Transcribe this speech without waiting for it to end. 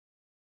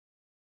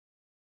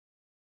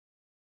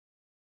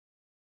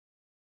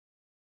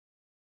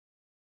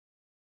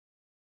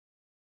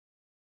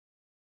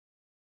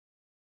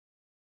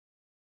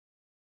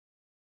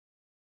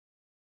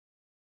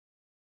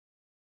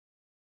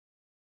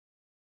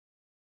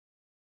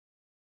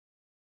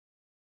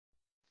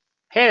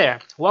Hey there!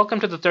 Welcome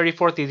to the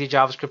 34th Easy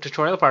JavaScript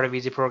tutorial, part of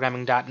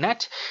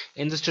easyprogramming.net.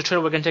 In this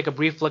tutorial, we're going to take a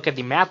brief look at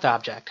the math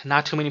object.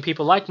 Not too many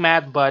people like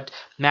math, but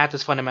math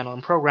is fundamental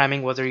in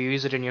programming, whether you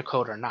use it in your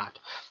code or not.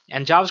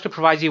 And JavaScript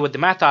provides you with the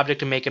math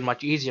object to make it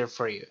much easier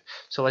for you.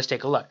 So let's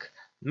take a look.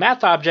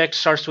 Math object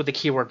starts with the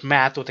keyword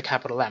math with a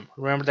capital M.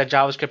 Remember that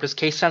JavaScript is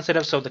case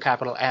sensitive, so the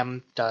capital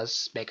M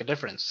does make a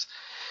difference.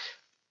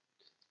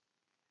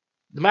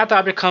 The math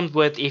object comes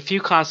with a few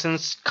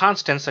constants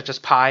such as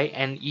pi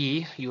and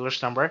e,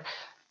 Euler's number,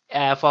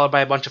 followed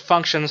by a bunch of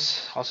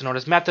functions, also known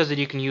as methods, that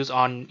you can use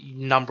on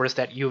numbers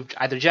that you've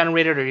either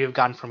generated or you've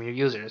gotten from your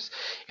users.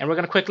 And we're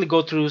going to quickly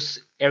go through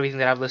everything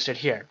that I've listed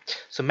here.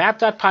 So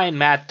math.pi and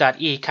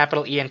math.e,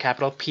 capital E and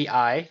capital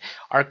Pi,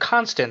 are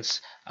constants.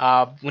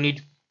 When you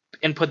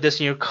input this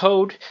in your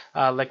code,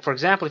 like for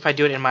example, if I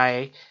do it in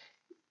my,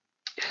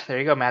 there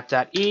you go,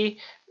 math.e,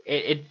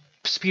 it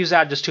spews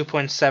out just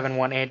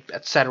 2.718,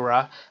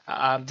 etc.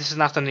 This is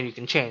not something you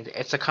can change.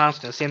 It's a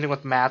constant. Same thing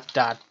with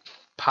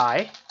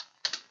math.pi.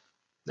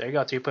 There you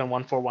go,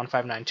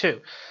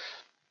 3.141592.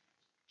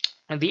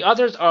 And the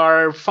others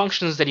are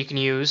functions that you can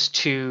use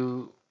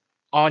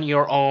on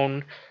your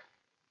own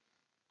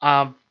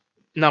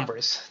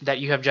numbers that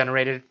you have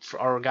generated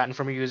or gotten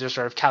from your users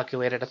or have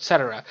calculated,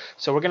 etc.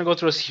 So we're going to go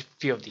through a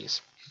few of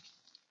these.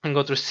 And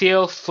go through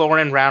ceil, floor,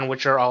 and round,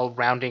 which are all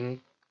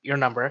rounding your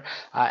number,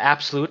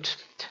 absolute,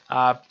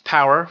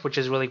 power, which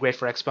is really great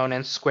for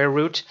exponents, square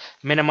root,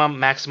 minimum,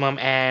 maximum,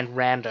 and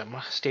random.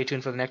 Stay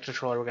tuned for the next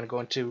tutorial. We're going to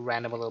go into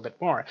random a little bit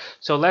more.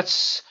 So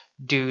let's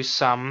do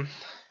some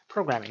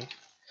programming.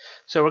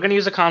 So we're going to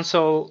use the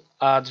console,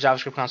 the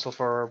JavaScript console,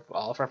 for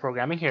all of our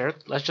programming here.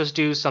 Let's just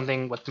do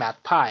something with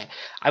math.pi.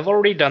 I've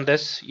already done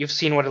this. You've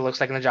seen what it looks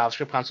like in the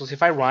JavaScript console. So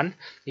if I run,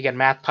 you get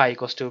math.pi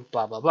equals to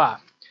blah, blah, blah.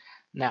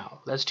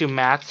 Now, let's do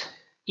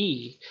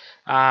math.e.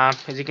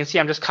 As you can see,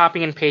 I'm just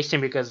copying and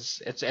pasting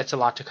because it's a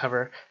lot to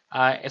cover.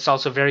 It's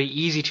also very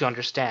easy to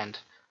understand.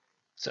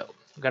 So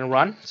I'm going to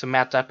run. So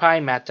math.pi,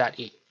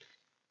 math.e.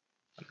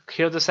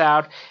 Clear this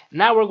out.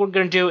 Now what we're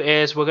going to do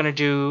is we're going to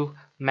do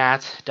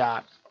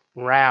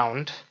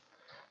math.round.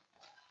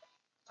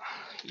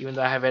 Even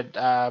though I have it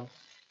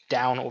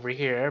down over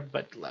here,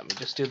 but let me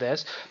just do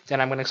this. Then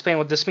I'm going to explain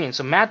what this means.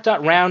 So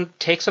math.round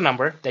takes a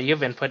number that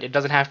you've input. It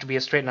doesn't have to be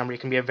a straight number.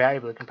 It can be a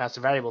variable. You can pass a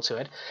variable to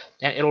it,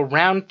 and it'll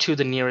round to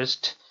the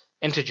nearest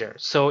integer.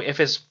 So if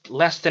it's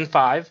less than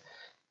 5,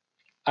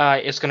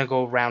 it's going to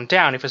go round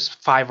down. If it's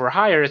 5 or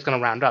higher, it's going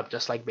to round up,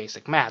 just like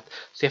basic math.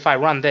 So if I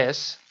run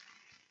this,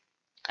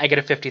 I get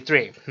a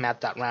 53.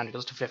 Math.round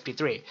equals to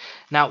 53.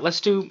 Now let's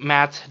do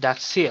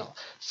math.ceil.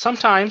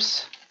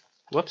 Sometimes,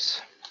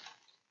 whoops.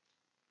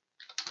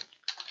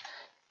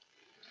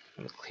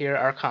 Clear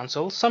our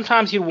console.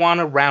 Sometimes you want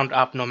to round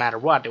up no matter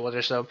what, whether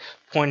it's a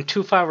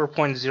 0.25 or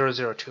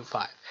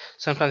 0.0025.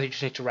 Sometimes you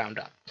just need to round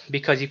up.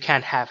 Because you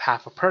can't have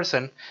half a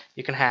person,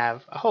 you can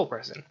have a whole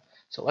person.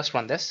 So let's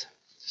run this.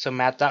 So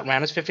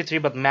math.round is 53,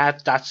 but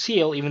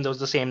math.ceil, even though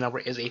it's the same number,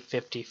 is a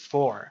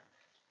 54.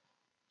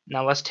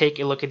 Now let's take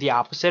a look at the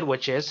opposite,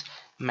 which is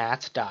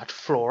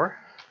math.floor.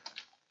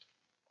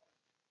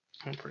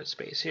 I'll put a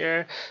space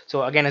here.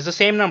 So again, it's the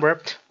same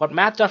number. What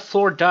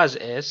math.floor does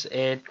is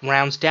it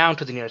rounds down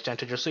to the nearest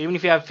integer. So even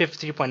if you have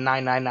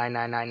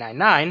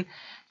 53.9999999,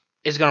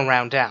 it's going to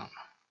round down.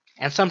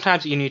 And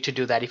sometimes you need to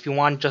do that if you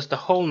want just the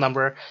whole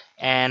number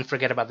and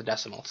forget about the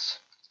decimals.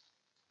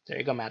 There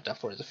you go,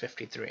 math.floor is a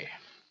 53.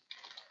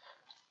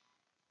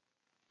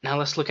 Now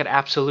let's look at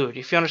absolute.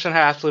 If you understand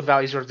how absolute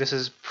values work, this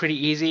is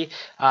pretty easy.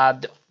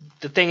 The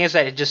thing is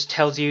that it just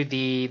tells you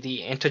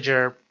the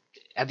integer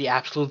at the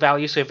absolute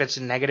value. So if it's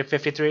a negative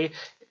 53,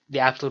 the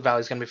absolute value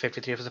is going to be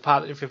 53. If it's a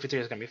positive 53,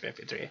 it's going to be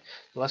 53.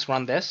 So let's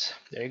run this.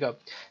 There you go.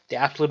 The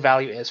absolute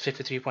value is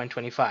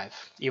 53.25,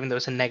 even though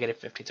it's a negative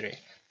 53.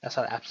 That's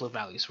how absolute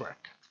values work.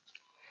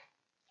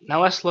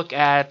 Now let's look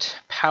at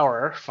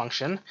power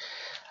function.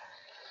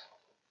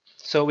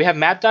 So we have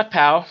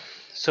math.pow.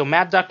 So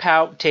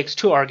math.pow takes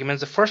two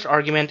arguments. The first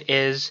argument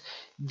is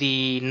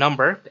the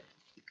number,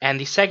 and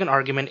the second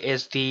argument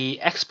is the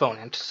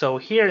exponent. So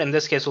here in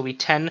this case will be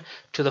 10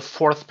 to the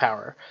 4th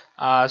power.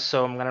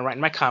 So I'm going to write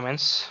in my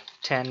comments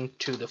 10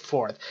 to the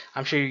 4th.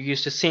 I'm sure you're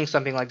used to seeing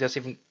something like this.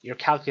 Even your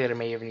calculator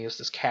may even use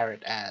this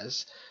caret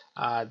as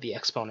the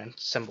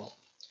exponent symbol.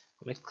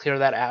 Let me clear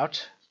that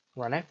out.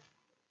 Run it.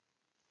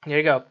 Here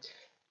you go.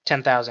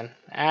 10,000.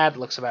 That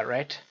looks about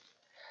right.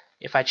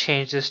 If I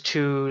change this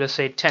to, let's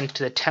say, 10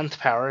 to the 10th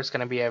power, it's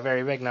going to be a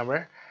very big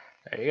number.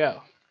 There you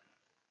go.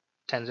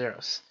 10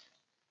 zeros.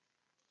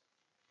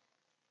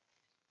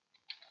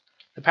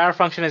 The power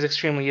function is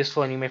extremely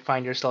useful, and you may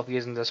find yourself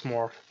using this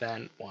more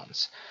than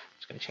once. I'm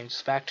just going to change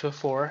this back to a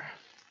 4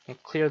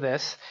 and clear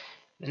this.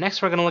 The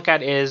next we're going to look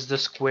at is the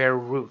square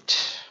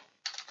root.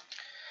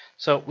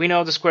 So we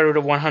know the square root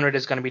of 100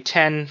 is going to be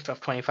 10,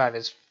 of 25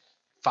 is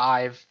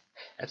 5,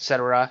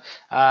 etc.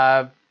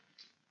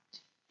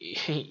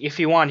 If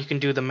you want, you can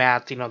do the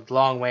math, the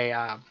long way.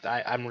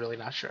 I'm really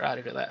not sure how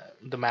to do that,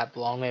 the math the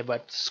long way,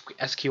 but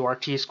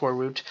sqrt, square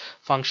root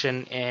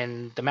function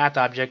in the math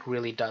object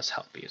really does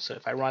help you. So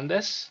if I run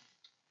this,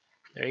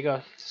 There you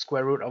go.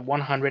 Square root of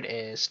 100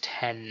 is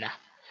 10.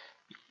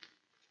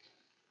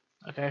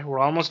 Okay, we're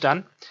almost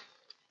done.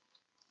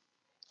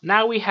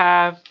 Now we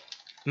have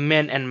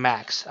min and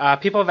max.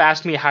 People have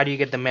asked me, how do you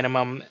get the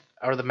minimum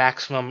or the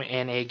maximum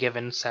in a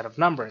given set of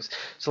numbers?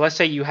 So let's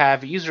say you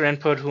have user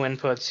input who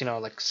inputs,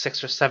 like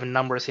 6 or 7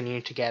 numbers, and you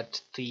need to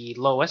get the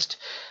lowest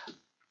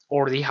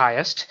or the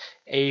highest.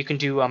 You can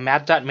do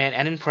math.min,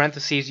 and in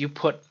parentheses you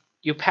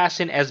pass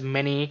in as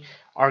many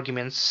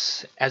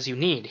arguments as you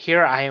need.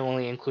 Here I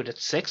only included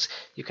 6.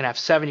 You can have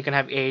 7, you can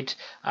have 8.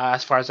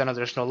 As far as I know,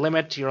 there's no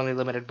limit. You're only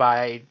limited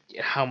by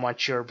how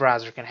much your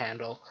browser can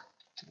handle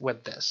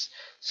with this.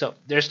 So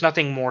there's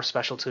nothing more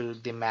special to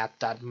the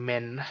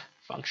math.min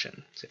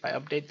function. So if I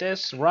update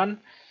this, run,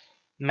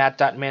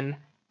 math.min,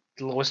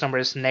 the lowest number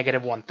is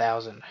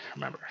 -1000.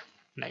 Remember,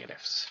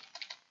 negatives.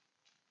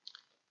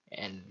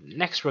 And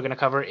next we're going to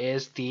cover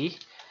is the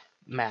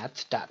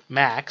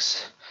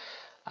math.max.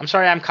 I'm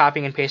sorry I'm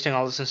copying and pasting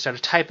all this instead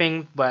of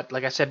typing, but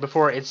like I said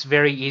before, it's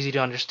very easy to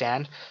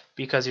understand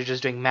because you're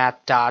just doing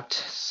math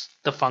dot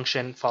the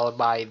function followed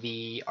by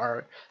the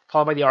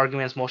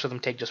arguments. Most of them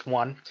take just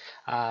one.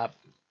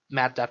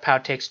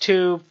 Math.pout takes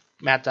 2.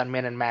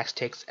 Math.min and max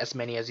takes as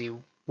many as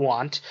you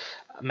want.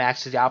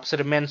 Max is the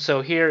opposite of min,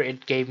 so here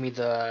it gave me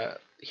the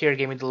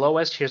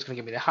lowest. Here's going to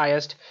give me the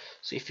highest.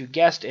 So if you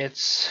guessed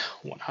it's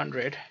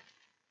 100,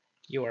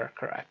 you are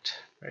correct.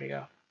 There you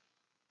go.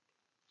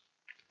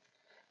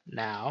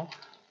 Now,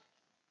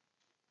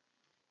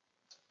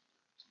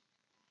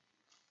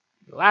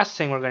 the last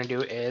thing we're going to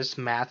do is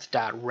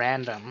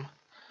math.random.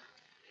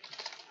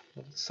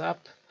 Look this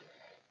up.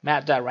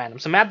 Math.random.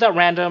 So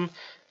math.random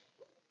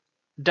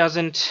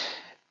doesn't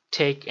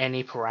take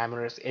any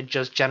parameters. It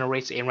just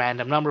generates a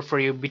random number for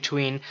you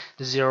between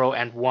 0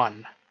 and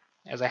 1,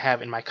 as I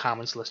have in my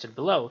comments listed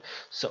below.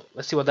 So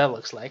let's see what that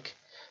looks like.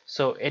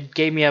 So it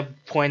gave me a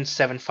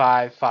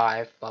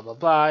 0.755, blah blah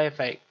blah. If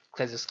I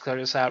clear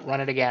this out,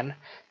 run it again,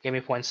 gave me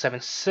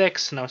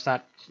 0.76. No, it's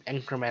not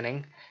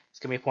incrementing. It's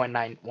giving me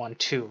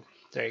 0.912.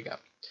 There you go.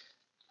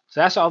 So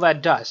that's all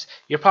that does.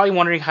 You're probably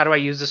wondering, how do I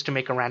use this to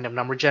make a random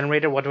number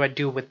generator? What do I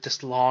do with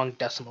this long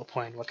decimal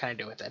point? What can I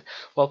do with it?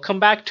 Well,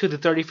 come back to the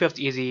 35th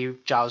Easy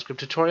JavaScript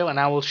tutorial, and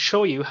I will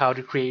show you how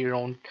to create your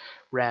own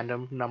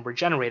random number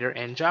generator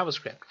in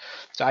JavaScript.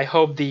 So I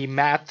hope the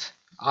math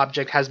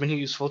object has been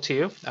useful to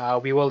you.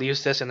 We will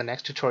use this in the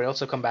next tutorial,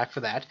 so come back for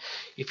that.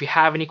 If you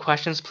have any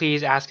questions,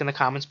 please ask in the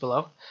comments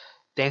below.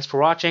 Thanks for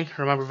watching.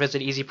 Remember,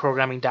 visit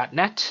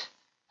easyprogramming.net.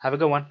 Have a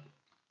good one.